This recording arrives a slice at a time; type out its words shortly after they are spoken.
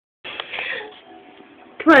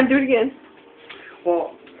Come on, do it again.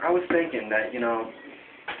 Well, I was thinking that,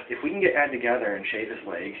 if we can get Ed together and shave his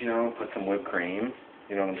legs, put some whipped cream,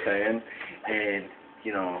 you know what I'm saying? And,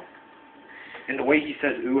 and the way he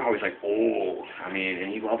says ooh, how he's like, oh,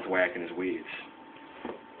 and he loves whacking his weeds.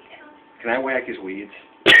 Can I whack his weeds?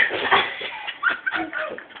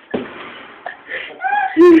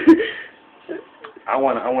 I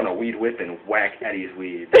want a weed whip and whack Eddie's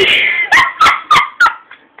weeds.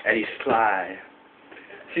 Eddie's sly.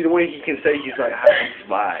 See the way he can say he's like, I'm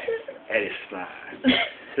sly. Eddie's sly.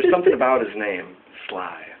 There's something about his name,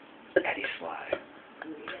 Sly. Eddie Sly.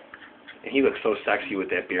 And he looks so sexy with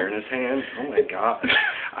that beer in his hand. Oh my god.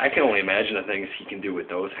 I can only imagine the things he can do with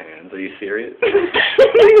those hands. Are you serious?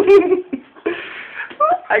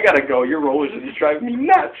 I gotta go. Your rollers are just driving me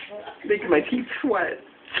nuts. Making my teeth sweat.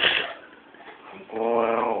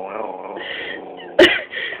 Oh,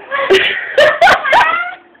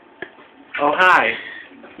 oh, hi.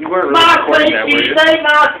 You weren't really recording that, were you? Say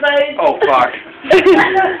MySpace. Oh, fuck.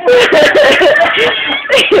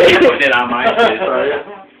 You put it on MySpace, are you?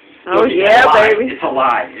 Oh, yeah, baby. It's a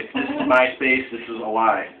lie. If this is MySpace, this is a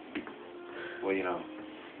lie. Well,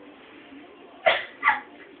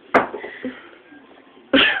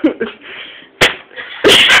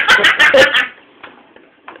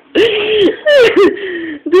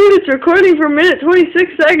 Dude, it's recording for a minute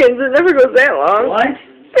 26 seconds. It never goes that long. What?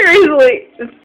 Seriously.